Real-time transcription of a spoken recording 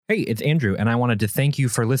Hey, it's Andrew, and I wanted to thank you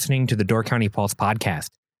for listening to the Door County Pulse podcast.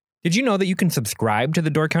 Did you know that you can subscribe to the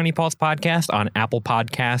Door County Pulse podcast on Apple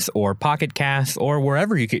Podcasts or Pocket Casts or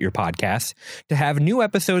wherever you get your podcasts to have new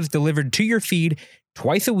episodes delivered to your feed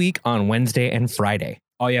twice a week on Wednesday and Friday?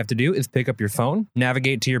 All you have to do is pick up your phone,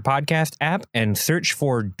 navigate to your podcast app, and search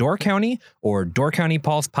for Door County or Door County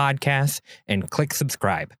Pulse Podcasts and click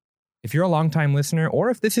subscribe. If you're a longtime listener or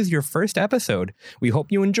if this is your first episode, we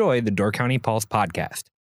hope you enjoy the Door County Pulse podcast.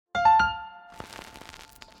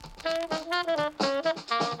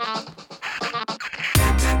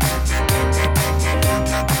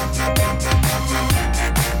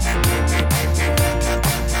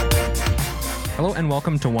 Hello and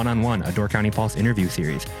welcome to One-on-One, a Door County Pulse interview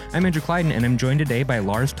series. I'm Andrew Clyden, and I'm joined today by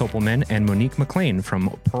Lars Topelman and Monique McLean from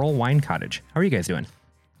Pearl Wine Cottage. How are you guys doing?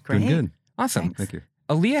 Great. Doing good. Awesome. Thanks. Thank you.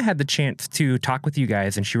 Aaliyah had the chance to talk with you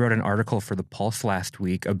guys, and she wrote an article for the Pulse last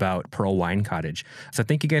week about Pearl Wine Cottage. So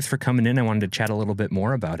thank you guys for coming in. I wanted to chat a little bit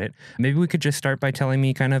more about it. Maybe we could just start by telling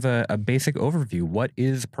me kind of a basic overview. What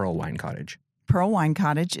is Pearl Wine Cottage? Pearl Wine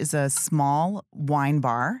Cottage is a small wine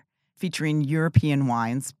bar featuring European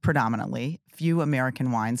wines predominantly, few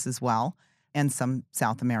American wines as well, and some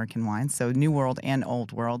South American wines, so New World and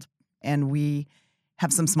Old World. And we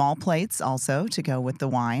have some small plates also to go with the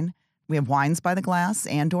wine. We have wines by the glass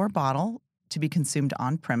and or bottle to be consumed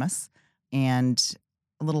on premise, and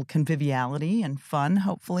a little conviviality and fun,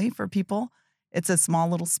 hopefully, for people. It's a small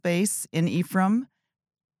little space in Ephraim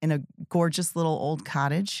in a gorgeous little old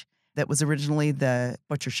cottage that was originally the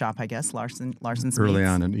butcher shop, I guess, Larson's Early Meats.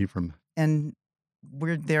 on in Ephraim. And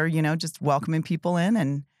we're there, just welcoming people in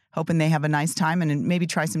and hoping they have a nice time and maybe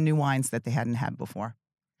try some new wines that they hadn't had before.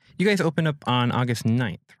 You guys opened up on August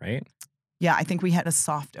 9th, right? Yeah, I think we had a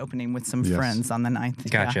soft opening with some Yes. friends on the 9th.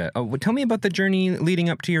 Gotcha. Yeah. Oh, well, tell me about the journey leading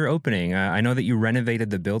up to your opening. I know that you renovated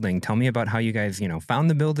the building. Tell me about how you guys, found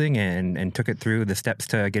the building and took it through the steps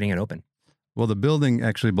to getting it open. Well, the building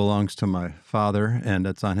actually belongs to my father, and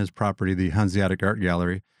it's on his property, the Hanseatic Art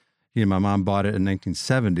Gallery. He and my mom bought it in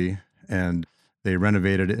 1970, and they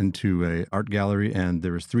renovated it into a art gallery, and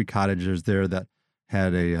there was 3 cottages there that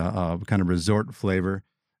had a kind of resort flavor.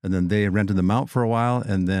 And then they rented them out for a while,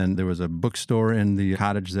 and then there was a bookstore in the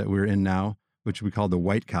cottage that we're in now, which we call the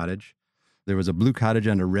White Cottage. There was a blue cottage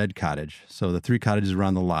and a red cottage. So the 3 cottages were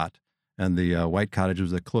on the lot, and the White Cottage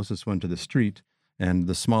was the closest one to the street and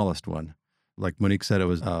the smallest one. Like Monique said, it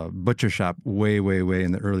was a butcher shop way, way, way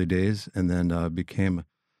in the early days, and then became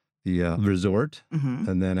the resort. Mm-hmm.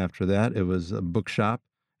 And then after that, it was a bookshop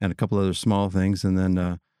and a couple other small things. And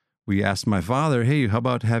then we asked my father, hey, how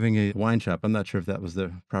about having a wine shop? I'm not sure if that was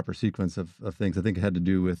the proper sequence of things. I think it had to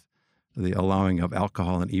do with the allowing of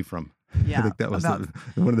alcohol in Ephraim. Yeah, I think that was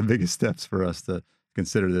one of the biggest steps for us to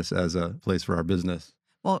consider this as a place for our business.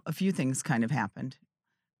 Well, a few things kind of happened.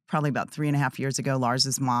 Probably about 3.5 years ago,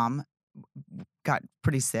 Lars's mom got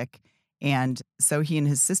pretty sick. And so he and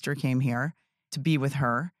his sister came here to be with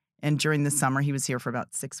her. And during the summer, he was here for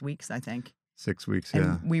about 6 weeks, I think. 6 weeks, And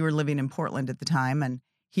yeah. we were living in Portland at the time. And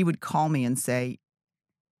he would call me and say,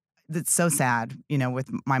 that's so sad, with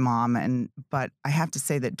my mom. But I have to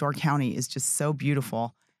say that Door County is just so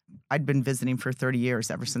beautiful. I'd been visiting for 30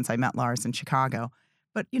 years ever since I met Lars in Chicago,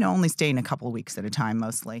 but, only staying a couple of weeks at a time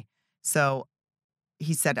mostly. So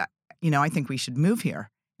he said, I think we should move here.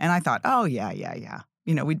 And I thought, oh, yeah.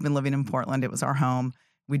 We'd been living in Portland. It was our home.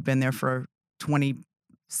 We'd been there for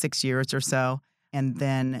 26 years or so. And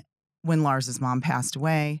then when Lars's mom passed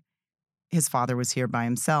away, his father was here by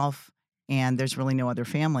himself, and there's really no other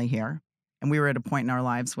family here. And we were at a point in our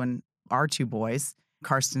lives when our 2 boys,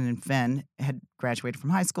 Karsten and Finn, had graduated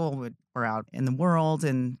from high school, were out in the world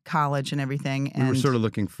and college and everything. We were sort of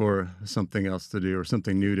looking for something else to do or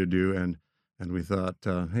something new to do. And we thought,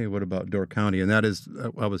 hey, what about Door County? And that is,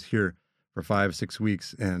 I was here for 5-6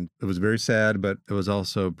 weeks, and it was very sad, but it was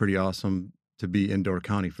also pretty awesome to be in Door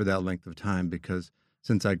County for that length of time, because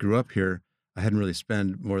since I grew up here, I hadn't really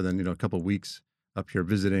spent more than, a couple of weeks up here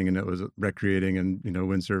visiting, and it was recreating and,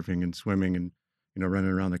 windsurfing and swimming and,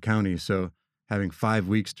 running around the county. So having 5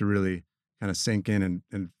 weeks to really kind of sink in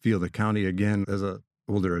and feel the county again as an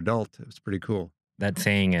older adult, it was pretty cool. That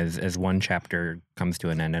saying, as one chapter comes to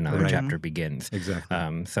an end, another Right. chapter begins.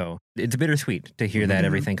 Exactly. So it's bittersweet to hear that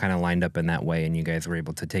everything kind of lined up in that way, and you guys were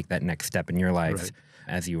able to take that next step in your lives. Right.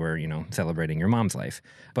 As you were, celebrating your mom's life.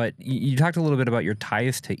 But you talked a little bit about your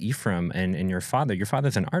ties to Ephraim and your father. Your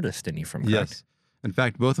father's an artist in Ephraim, correct? Yes. In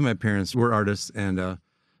fact, both of my parents were artists, and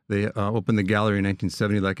they opened the gallery in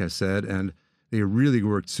 1970, like I said, and they really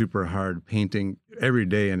worked super hard painting every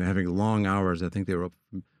day and having long hours. I think they were up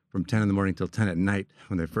from 10 in the morning till 10 at night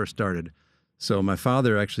when they first started. So my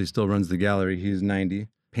father actually still runs the gallery. He's 90,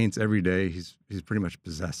 paints every day. He's pretty much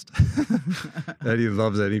possessed. And he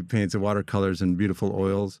loves it. He paints watercolors and beautiful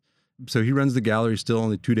oils. So he runs the gallery still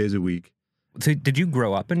only 2 days a week. So did you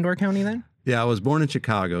grow up in Door County then? Yeah, I was born in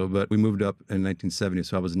Chicago, but we moved up in 1970,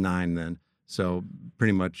 so I was 9 then. So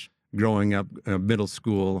pretty much growing up, middle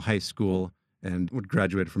school, high school, and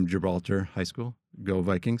graduated from Gibraltar High School. Go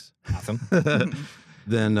Vikings. Awesome.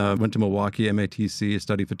 Then went to Milwaukee, MATC,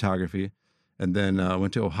 studied photography, and then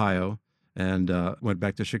went to Ohio and went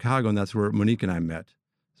back to Chicago, and that's where Monique and I met.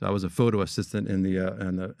 So I was a photo assistant in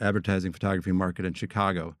the advertising photography market in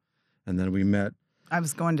Chicago, and then we met. I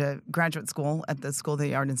was going to graduate school at the School of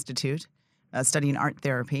the Art Institute, studying art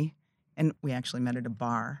therapy, and we actually met at a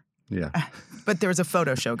bar. Yeah. But there was a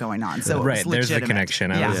photo show going on, so it Right, was there's the legitimate.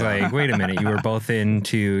 connection. I was like, wait a minute, you were both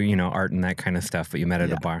into, art and that kind of stuff, but you met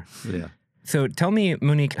at a bar. Yeah. So tell me,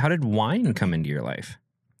 Monique, how did wine come into your life?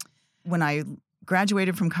 When I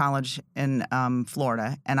graduated from college in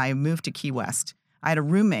Florida and I moved to Key West, I had a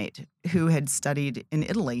roommate who had studied in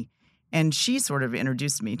Italy, and she sort of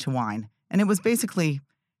introduced me to wine. And it was basically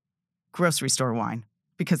grocery store wine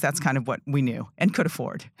because that's kind of what we knew and could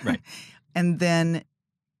afford. Right. And then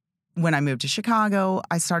when I moved to Chicago,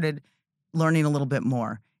 I started learning a little bit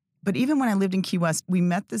more. But even when I lived in Key West, we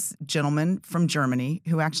met this gentleman from Germany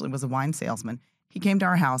who actually was a wine salesman. He came to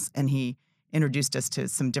our house and he introduced us to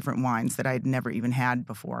some different wines that I had never even had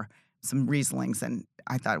before, some Rieslings. And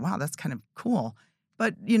I thought, wow, that's kind of cool.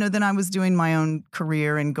 But, then I was doing my own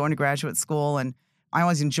career and going to graduate school, and I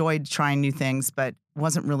always enjoyed trying new things, but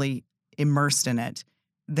wasn't really immersed in it.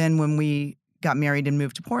 Then when we got married and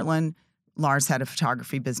moved to Portland, Lars had a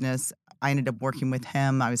photography business. I ended up working with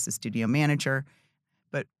him. I was the studio manager.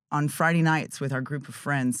 But on Friday nights with our group of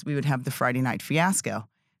friends, we would have the Friday night fiasco.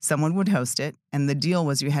 Someone would host it, and the deal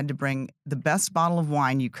was you had to bring the best bottle of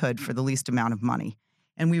wine you could for the least amount of money.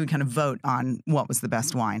 And we would kind of vote on what was the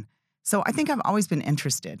best wine. So I think I've always been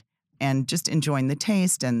interested and just enjoying the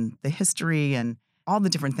taste and the history and all the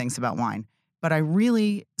different things about wine. But I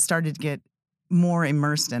really started to get more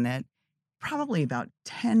immersed in it probably about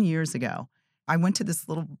 10 years ago. I went to this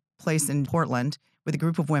little place in Portland with a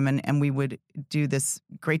group of women, and we would do this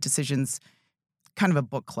Great Decisions, kind of a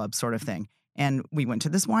book club sort of thing. And we went to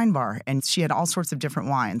this wine bar, and she had all sorts of different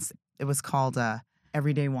wines. It was called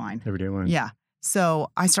Everyday Wine. Everyday wine. Yeah. So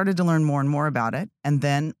I started to learn more and more about it. And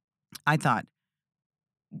then I thought,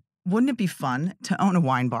 wouldn't it be fun to own a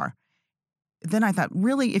wine bar? Then I thought,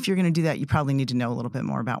 really, if you're going to do that, you probably need to know a little bit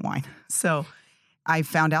more about wine. So I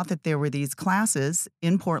found out that there were these classes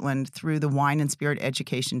in Portland through the Wine and Spirit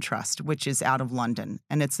Education Trust, which is out of London.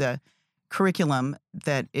 And it's a curriculum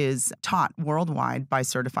that is taught worldwide by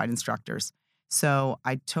certified instructors. So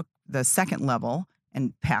I took the second level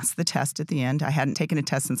and passed the test at the end. I hadn't taken a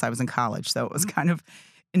test since I was in college, so it was kind of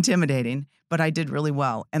intimidating, but I did really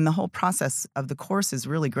well. And the whole process of the course is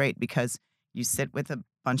really great because you sit with a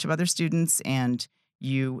bunch of other students and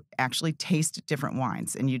you actually taste different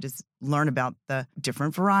wines, and you just learn about the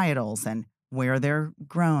different varietals and where they're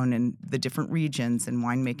grown and the different regions and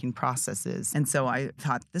winemaking processes. And so I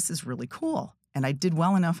thought, this is really cool. And I did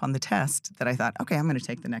well enough on the test that I thought, okay, I'm going to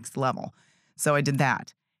take the next level. So I did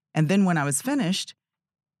that. And then when I was finished,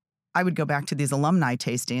 I would go back to these alumni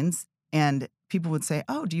tastings, and people would say,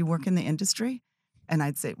 oh, do you work in the industry? And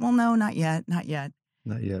I'd say, well, no, not yet, not yet.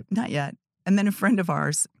 Not yet. Not yet. And then a friend of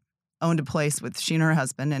ours owned a place she and her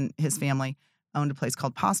husband and his family owned a place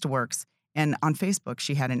called Pasta Works. And on Facebook,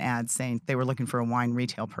 she had an ad saying they were looking for a wine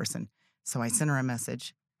retail person. So I sent her a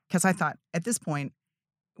message because I thought at this point,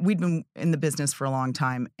 we'd been in the business for a long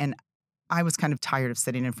time, and I was kind of tired of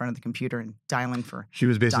sitting in front of the computer and dialing for She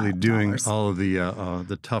was basically doing dollars. all of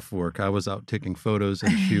the tough work. I was out taking photos,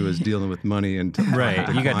 and she was dealing with money and Right.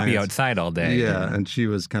 You got to be clients. outside all day. Yeah, and she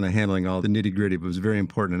was kind of handling all the nitty gritty, but it was very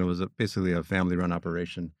important. And it was basically a family run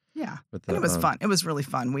operation. Yeah. With And it was fun. It was really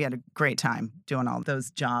fun. We had a great time doing all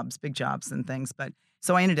those jobs, big jobs and things. But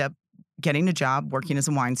so I ended up getting a job working as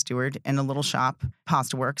a wine steward in a little shop,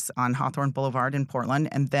 Pasta Works, on Hawthorne Boulevard in Portland.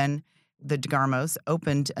 And then the DeGarmos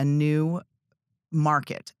opened a new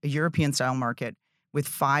market, a European-style market with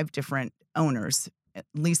 5 different owners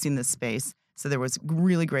leasing this space. So there was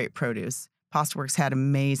really great produce. Pasta Works had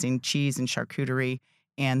amazing cheese and charcuterie,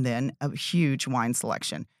 and then a huge wine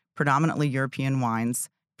selection, predominantly European wines,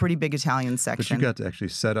 pretty big Italian But section. you got to actually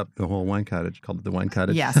set up the whole wine cottage, called it the wine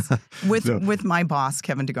cottage. Yes, with So- with my boss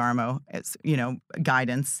Kevin DeGarmo, as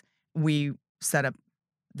guidance, we set up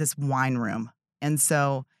this wine room, and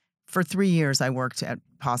so for 3 years I worked at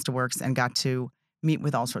Pasta Works and got to meet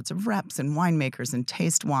with all sorts of reps and winemakers and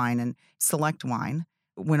taste wine and select wine.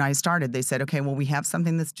 When I started, they said, "Okay, well, we have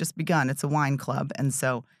something that's just begun. It's a wine club," and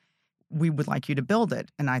so we would like you to build it.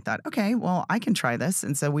 And I thought, okay, well, I can try this.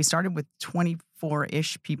 And so we started with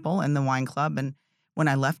 24-ish people in the wine club. And when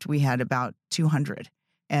I left, we had about 200.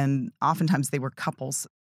 And oftentimes they were couples.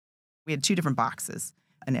 We had 2 different boxes,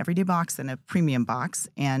 an everyday box and a premium box.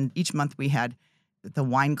 And each month we had the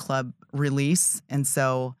wine club release. And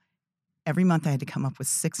so every month I had to come up with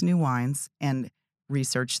 6 new wines and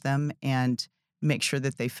research them and make sure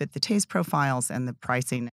that they fit the taste profiles and the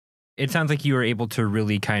pricing. It sounds like you were able to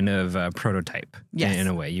really kind of prototype Yes. in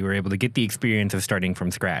a way. You were able to get the experience of starting from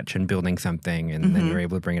scratch and building something, and then you were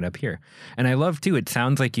able to bring it up here. And I love, too, it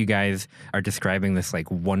sounds like you guys are describing this like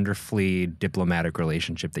wonderfully diplomatic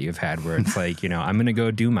relationship that you've had where it's like, I'm going to go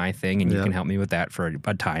do my thing and you can help me with that for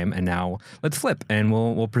a time. And now let's flip and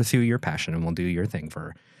we'll pursue your passion and we'll do your thing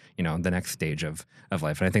for, the next stage of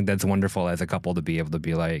life. And I think that's wonderful as a couple to be able to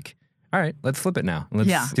be like, all right, let's flip it now.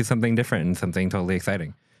 Let's do something different and something totally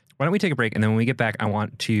exciting. Why don't we take a break? And then when we get back, I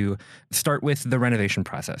want to start with the renovation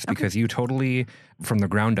process because you totally, from the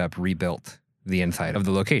ground up, rebuilt the inside of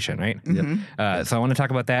the location, right? So I want to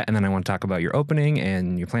talk about that. And then I want to talk about your opening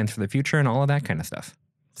and your plans for the future and all of that kind of stuff.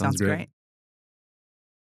 Sounds great.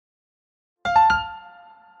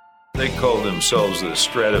 They called themselves the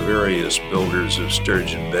Stradivarius builders of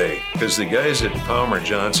Sturgeon Bay because the guys at Palmer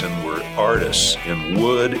Johnson were artists in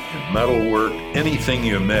wood, in metalwork, anything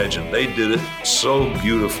you imagine. They did it so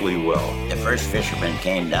beautifully well. The first fishermen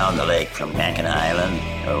came down the lake from Mackinac Island,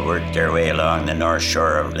 worked their way along the north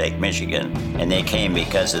shore of Lake Michigan, and they came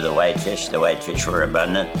because of the whitefish. The whitefish were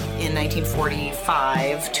abundant. In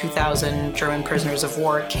 1945, 2,000 German prisoners of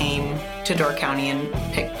war came to Door County and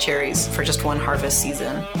picked cherries for just one harvest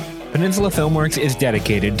season. Peninsula Filmworks is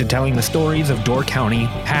dedicated to telling the stories of Door County,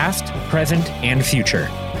 past, present, and future.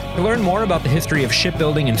 To learn more about the history of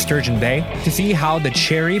shipbuilding in Sturgeon Bay, to see how the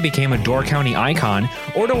cherry became a Door County icon,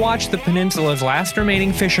 or to watch the peninsula's last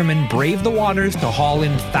remaining fishermen brave the waters to haul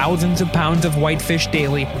in thousands of pounds of whitefish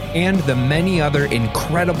daily, and the many other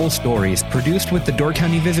incredible stories produced with the Door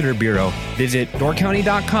County Visitor Bureau, visit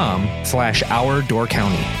doorcounty.com/Our Door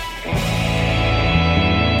County.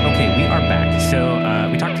 Okay, we are back. So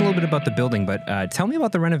we talked a little bit about the building, but tell me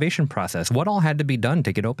about the renovation process. What all had to be done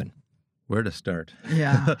to get open? Where to start?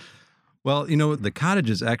 Yeah. Well, the cottage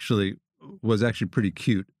was actually pretty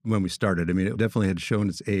cute when we started. I mean, it definitely had shown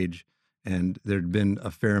its age, and there'd been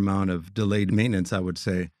a fair amount of delayed maintenance, I would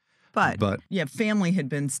say. But family had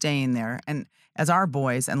been staying there. And as our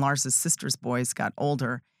boys and Lars's sister's boys got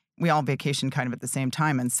older, we all vacationed kind of at the same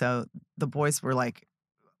time. And so the boys were like,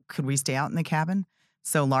 could we stay out in the cabin?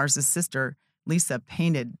 So Lars's sister, Lisa,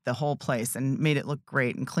 painted the whole place and made it look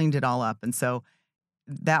great and cleaned it all up. And so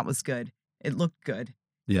that was good. It looked good.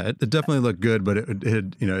 Yeah, it definitely looked good, but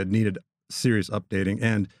it needed serious updating.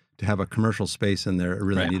 And to have a commercial space in there, it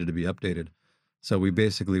really needed to be updated. So we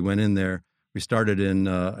basically went in there. We started in,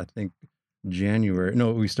 I think, January.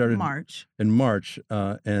 No, we started in March,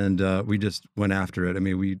 and we just went after it. I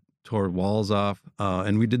mean, we tore walls off,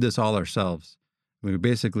 and we did this all ourselves. I mean, we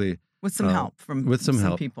basically... With some help from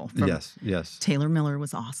some people. Yes. Taylor Miller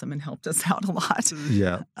was awesome and helped us out a lot.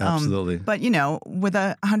 Yeah, absolutely. But, with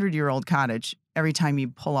a 100-year-old cottage, every time you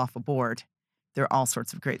pull off a board, there are all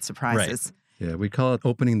sorts of great surprises. Right. Yeah, we call it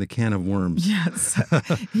opening the can of worms. Yes.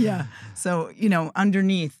 Yeah. So,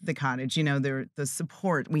 underneath the cottage, the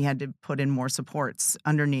support, we had to put in more supports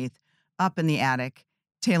underneath. Up in the attic,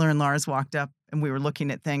 Taylor and Lars walked up and we were looking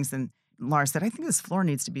at things and Lars said, I think this floor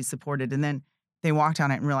needs to be supported. And then they walked on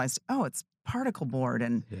it and realized, oh, it's particle board.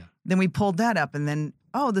 And then we pulled that up and then,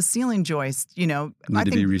 the ceiling joist, Need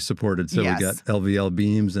to be resupported. So we got LVL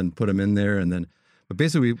beams and put them in there. But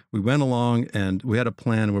basically we went along and we had a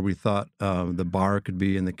plan where we thought the bar could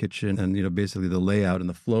be in the kitchen and, basically the layout and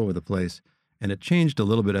the flow of the place. And it changed a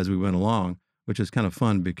little bit as we went along, which is kind of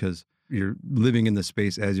fun because you're living in the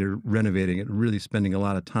space as you're renovating it, really spending a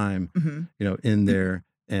lot of time, in there.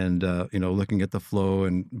 And, looking at the flow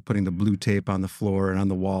and putting the blue tape on the floor and on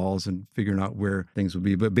the walls and figuring out where things would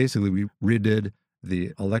be. But basically, we redid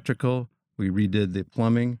the electrical, we redid the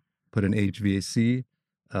plumbing, put in HVAC.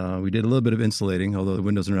 We did a little bit of insulating, although the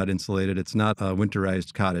windows are not insulated. It's not a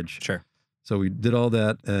winterized cottage. Sure. So we did all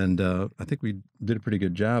that, and I think we did a pretty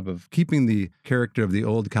good job of keeping the character of the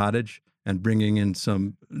old cottage and bringing in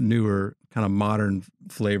some newer kind of modern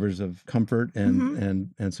flavors of comfort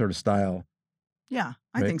and sort of style. Yeah,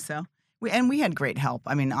 I think so. We had great help.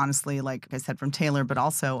 I mean, honestly, like I said, from Taylor, but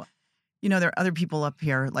also, there are other people up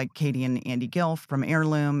here like Katie and Andy Gill from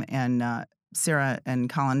Heirloom and Sarah and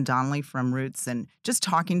Colin Donnelly from Roots and just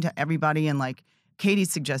talking to everybody. And like Katie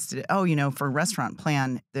suggested, for a restaurant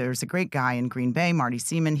plan, there's a great guy in Green Bay, Marty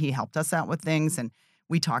Seaman. He helped us out with things and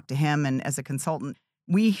we talked to him. And as a consultant,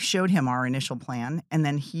 we showed him our initial plan, and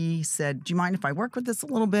then he said, do you mind if I work with this a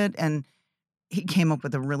little bit? And he came up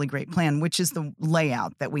with a really great plan, which is the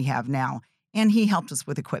layout that we have now. And he helped us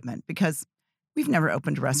with equipment because we've never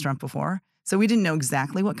opened a restaurant before. So we didn't know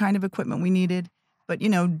exactly what kind of equipment we needed. But,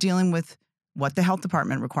 dealing with what the health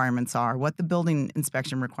department requirements are, what the building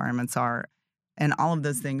inspection requirements are, and all of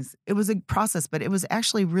those things. It was a process, but it was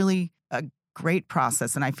actually really a great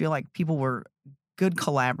process. And I feel like people were good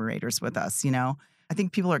collaborators with us, I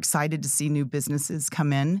think people are excited to see new businesses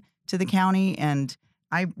come in to the county. And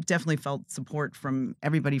I definitely felt support from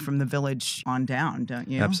everybody from the village on down, don't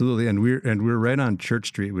you? Absolutely. And we're right on Church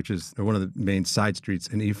Street, which is one of the main side streets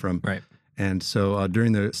in Ephraim. Right. And so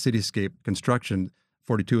during the cityscape construction,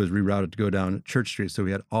 42 was rerouted to go down Church Street. So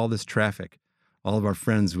we had all this traffic. All of our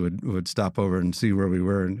friends would stop over and see where we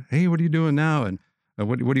were. And, hey, what are you doing now? And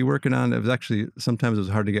what are you working on? It was actually, sometimes it was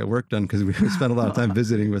hard to get work done because we spent a lot of time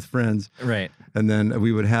visiting with friends. Right. And then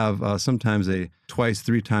we would have sometimes a twice,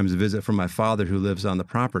 3 times a visit from my father who lives on the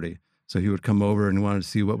property. So he would come over and wanted to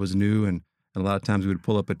see what was new. And a lot of times we would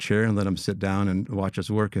pull up a chair and let him sit down and watch us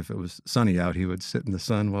work. If it was sunny out, he would sit in the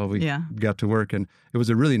sun while we got to work. And it was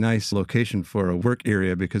a really nice location for a work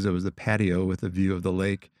area because it was the patio with a view of the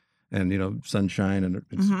lake and, sunshine. And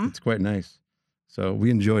it's quite nice. So we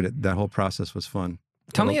enjoyed it. That whole process was fun.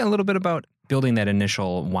 Tell me a little bit about building that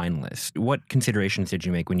initial wine list. What considerations did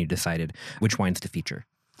you make when you decided which wines to feature?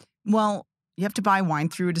 Well, you have to buy wine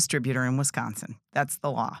through a distributor in Wisconsin. That's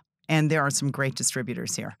the law. And there are some great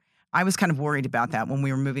distributors here. I was kind of worried about that when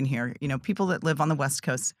we were moving here. People that live on the West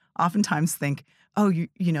Coast oftentimes think, oh,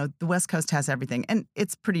 the West Coast has everything. And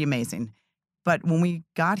it's pretty amazing. But when we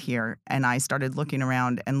got here and I started looking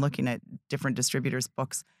around and looking at different distributors'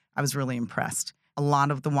 books, I was really impressed. A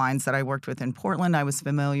lot of the wines that I worked with in Portland, I was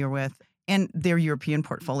familiar with, and their European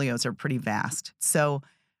portfolios are pretty vast. So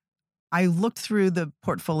I looked through the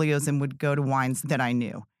portfolios and would go to wines that I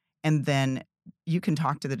knew. And then you can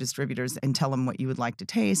talk to the distributors and tell them what you would like to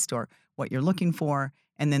taste or what you're looking for.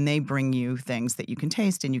 And then they bring you things that you can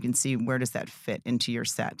taste and you can see where does that fit into your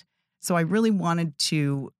set. So I really wanted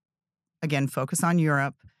to, again, focus on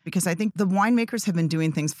Europe because I think the winemakers have been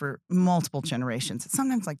doing things for multiple generations,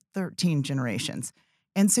 sometimes like 13 generations.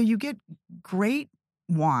 And so you get great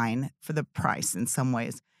wine for the price in some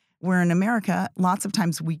ways, where in America, lots of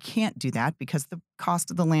times we can't do that because the cost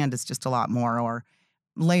of the land is just a lot more or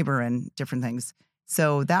labor and different things.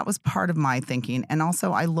 So that was part of my thinking. And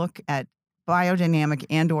also I look at biodynamic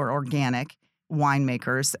and or organic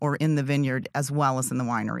winemakers or in the vineyard as well as in the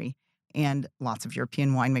winery. And lots of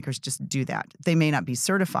European winemakers just do that. They may not be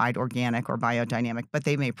certified organic or biodynamic, but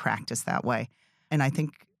they may practice that way. And I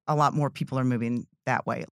think a lot more people are moving that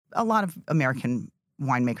way. A lot of American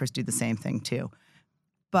winemakers do the same thing too.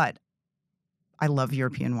 But I love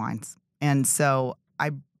European wines. And so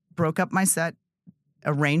I broke up my set,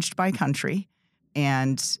 arranged by country,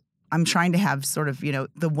 and I'm trying to have sort of,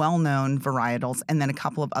 the well-known varietals and then a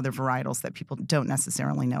couple of other varietals that people don't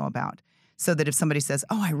necessarily know about. So that if somebody says,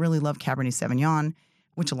 oh, I really love Cabernet Sauvignon,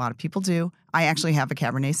 which a lot of people do. I actually have a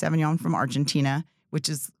Cabernet Sauvignon from Argentina, which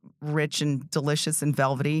is rich and delicious and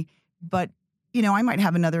velvety. But, I might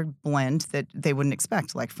have another blend that they wouldn't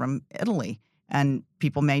expect, like from Italy. And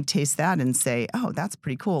people may taste that and say, oh, that's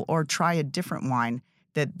pretty cool. Or try a different wine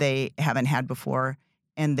that they haven't had before.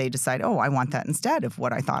 And they decide, oh, I want that instead of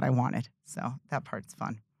what I thought I wanted. So that part's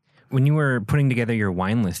fun. When you were putting together your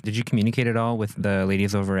wine list, did you communicate at all with the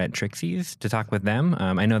ladies over at Trixie's to talk with them?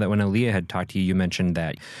 I know that when Aaliyah had talked to you, you mentioned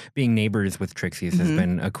that being neighbors with Trixie's has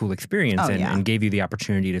been a cool experience and gave you the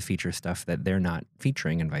opportunity to feature stuff that they're not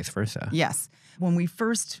featuring and vice versa. Yes. When we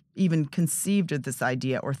first even conceived of this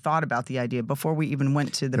idea or thought about the idea before we even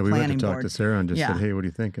went to the planning board. We went to talk to Sarah and just said, hey, what do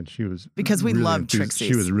you think? And she was because we love Trixie's.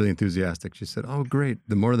 She was really enthusiastic. She said, oh, great.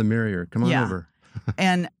 The more the merrier. Come on over.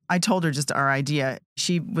 And I told her just our idea.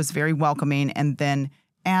 She was very welcoming. And then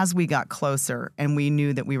as we got closer and we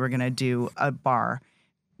knew that we were going to do a bar,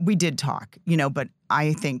 we did talk, but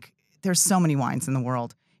I think there's so many wines in the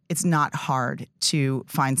world. It's not hard to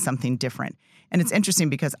find something different. And it's interesting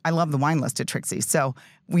because I love the wine list at Trixie's. So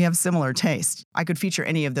we have similar taste. I could feature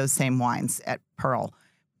any of those same wines at Pearl,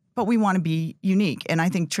 but we want to be unique. And I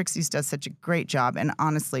think Trixie's does such a great job. And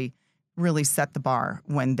honestly, really set the bar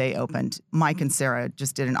when they opened. Mike and Sarah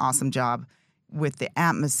just did an awesome job with the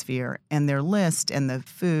atmosphere and their list and the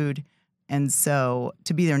food. And so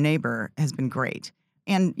to be their neighbor has been great.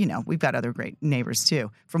 And, we've got other great neighbors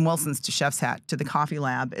too. From Wilson's to Chef's Hat to the Coffee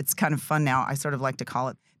Lab. It's kind of fun now. I sort of like to call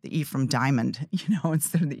it the Ephraim Diamond,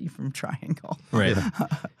 instead of the Ephraim Triangle. Right.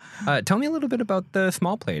 Tell me a little bit about the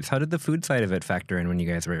small plates. How did the food side of it factor in when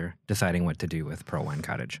you guys were deciding what to do with Pearl Wine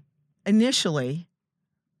Cottage? Initially,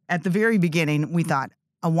 at the very beginning, we thought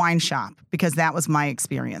a wine shop, because that was my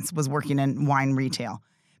experience, was working in wine retail.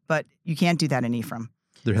 But you can't do that in Ephraim.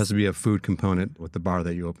 There has to be a food component with the bar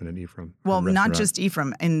that you open in Ephraim. Well, not just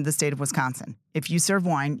Ephraim, in the state of Wisconsin. If you serve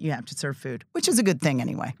wine, you have to serve food, which is a good thing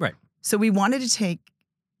anyway. Right. So we wanted to take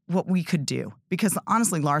what we could do, because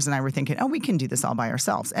honestly, Lars and I were thinking, oh, we can do this all by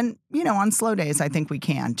ourselves. And, on slow days, I think we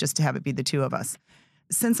can, just to have it be the two of us.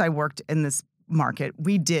 Since I worked in this market,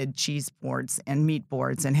 we did cheese boards and meat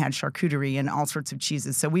boards and had charcuterie and all sorts of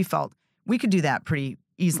cheeses. So we felt we could do that pretty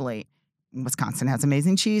easily. Wisconsin has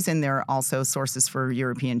amazing cheese, and there are also sources for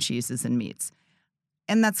European cheeses and meats.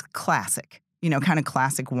 And that's classic, kind of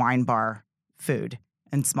classic wine bar food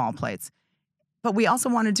and small plates. But we also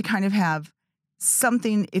wanted to kind of have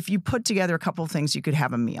something, if you put together a couple of things, you could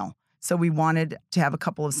have a meal. So we wanted to have a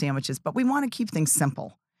couple of sandwiches, but we want to keep things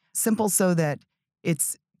simple. Simple so that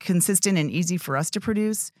it's consistent and easy for us to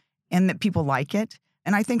produce and that people like it.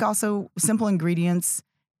 And I think also simple ingredients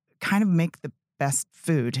kind of make the best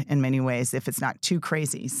food in many ways if it's not too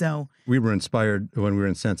crazy. So we were inspired when we were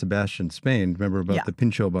in San Sebastian, Spain. Remember about the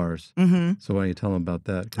Pincho bars? Mm-hmm. So why don't you tell them about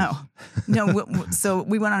that? Oh, no. So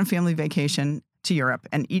we went on a family vacation to Europe,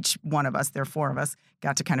 and each one of us, there are 4 of us,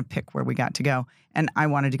 got to kind of pick where we got to go. And I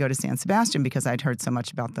wanted to go to San Sebastian because I'd heard so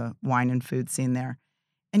much about the wine and food scene there.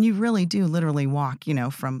 And you really do literally walk,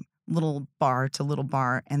 from little bar to little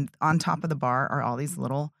bar. And on top of the bar are all these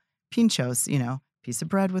little pinchos, piece of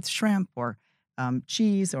bread with shrimp or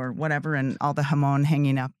cheese or whatever, and all the jamon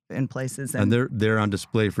hanging up in places. And they're on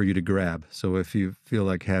display for you to grab. So if you feel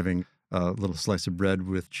like having a little slice of bread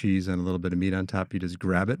with cheese and a little bit of meat on top, you just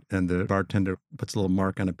grab it, and the bartender puts a little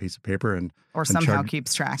mark on a piece of paper or somehow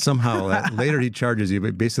keeps track. Somehow later he charges you,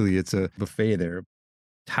 but basically it's a buffet there.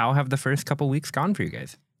 How have the first couple weeks gone for you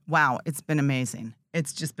guys? Wow, it's been amazing.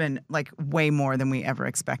 It's just been like way more than we ever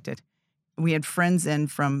expected. We had friends in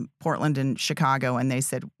from Portland and Chicago, and they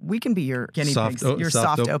said, we can be your guinea pigs, your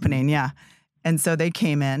soft opening. Yeah. And so they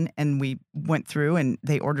came in, and we went through, and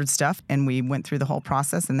they ordered stuff, and we went through the whole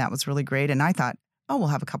process, and that was really great. And I thought, we'll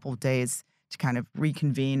have a couple of days to kind of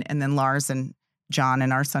reconvene. And then Lars and John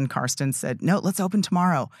and our son Karsten said, no, let's open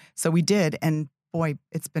tomorrow. So we did. And boy,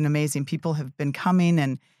 it's been amazing. People have been coming,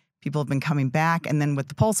 and people have been coming back. And then with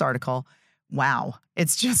the Pulse article, wow,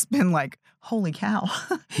 it's just been like, holy cow.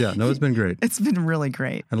 Yeah, no, it's been great. It's been really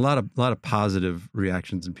great. And a lot of positive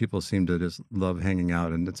reactions, and people seem to just love hanging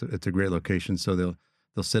out, and it's a great location. So they'll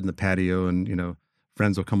sit in the patio, and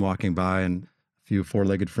friends will come walking by, and a few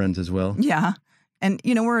 4-legged friends as well. Yeah. And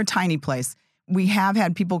we're a tiny place. We have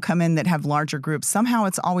had people come in that have larger groups. Somehow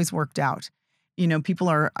it's always worked out. People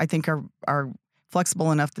are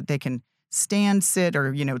flexible enough that they can stand, sit,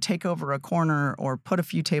 or take over a corner or put a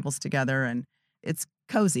few tables together, and it's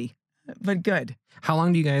cozy. But good. How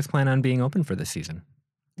long do you guys plan on being open for this season?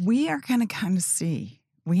 We are going to kind of see.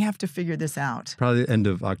 We have to figure this out. Probably the end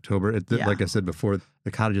of October. Like I said before,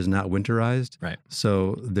 the cottage is not winterized. Right.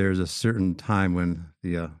 So there's a certain time when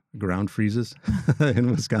the ground freezes in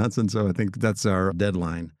Wisconsin. So I think that's our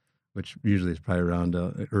deadline, which usually is probably around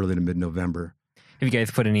early to mid-November. Have you guys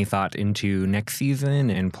put any thought into next season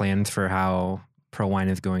and plans for how Pearl Wine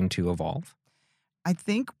is going to evolve? I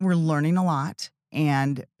think we're learning a lot.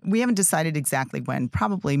 And we haven't decided exactly when,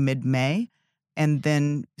 probably mid-May, and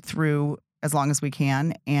then through as long as we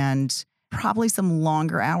can, and probably some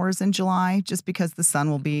longer hours in July, just because the sun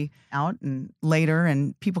will be out and later,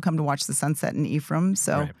 and people come to watch the sunset in Ephraim.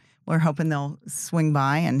 So We're hoping they'll swing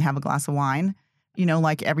by and have a glass of wine.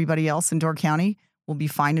 Like everybody else in Door County, we'll be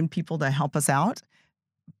finding people to help us out.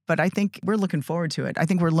 But I think we're looking forward to it. I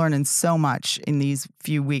think we're learning so much in these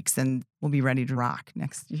few weeks, and we'll be ready to rock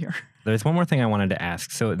next year. There's one more thing I wanted to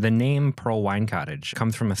ask. So the name Pearl Wine Cottage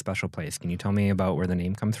comes from a special place. Can you tell me about where the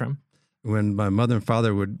name comes from? When my mother and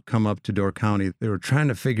father would come up to Door County, they were trying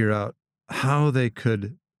to figure out how they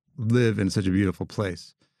could live in such a beautiful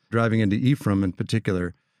place. Driving into Ephraim in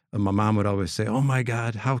particular, my mom would always say, oh my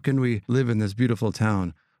God, how can we live in this beautiful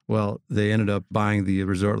town? Well, they ended up buying the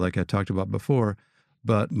resort like I talked about before.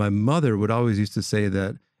 But my mother would always used to say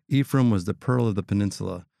that Ephraim was the pearl of the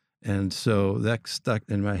peninsula. And so that stuck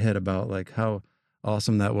in my head about like how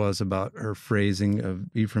awesome that was about her phrasing of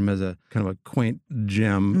Ephraim as a kind of a quaint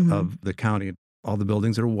gem of the county. All the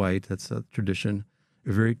buildings are white. That's a tradition.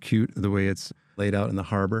 Very cute the way it's laid out in the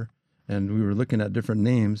harbor. And we were looking at different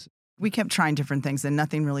names. We kept trying different things and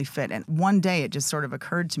nothing really fit. And one day it just sort of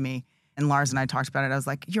occurred to me, and Lars and I talked about it. I was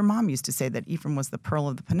like, your mom used to say that Ephraim was the pearl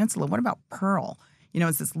of the peninsula. What about Pearl?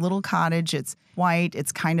 It's this little cottage. It's white.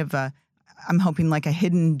 It's kind of I'm hoping like a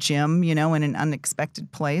hidden gem, in an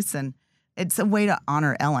unexpected place. And it's a way to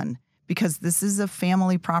honor Ellen because this is a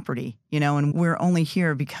family property, and we're only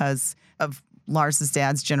here because of Lars's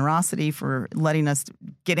dad's generosity for letting us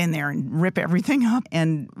get in there and rip everything up.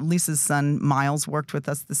 And Lisa's son, Miles, worked with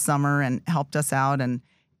us this summer and helped us out. And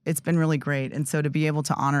it's been really great. And so to be able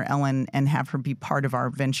to honor Ellen and have her be part of our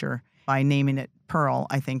venture by naming it Pearl,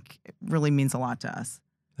 I think it really means a lot to us.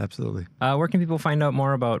 Absolutely. Where can people find out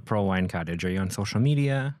more about Pearl Wine Cottage? Are you on social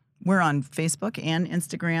media? We're on Facebook and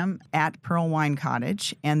Instagram at Pearl Wine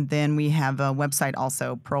Cottage. And then we have a website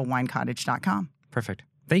also, pearlwinecottage.com. Perfect.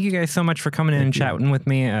 Thank you guys so much for coming in and chatting with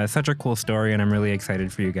me. Such a cool story, and I'm really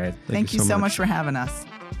excited for you guys. Thank you so much for having us.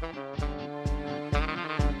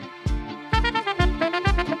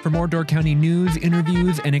 For more Door County news,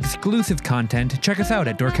 interviews, and exclusive content, check us out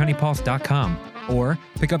at doorcountypulse.com. Or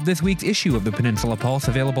pick up this week's issue of the Peninsula Pulse,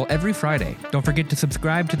 available every Friday. Don't forget to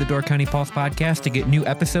subscribe to the Door County Pulse podcast to get new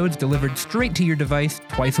episodes delivered straight to your device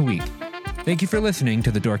twice a week. Thank you for listening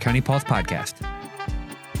to the Door County Pulse podcast.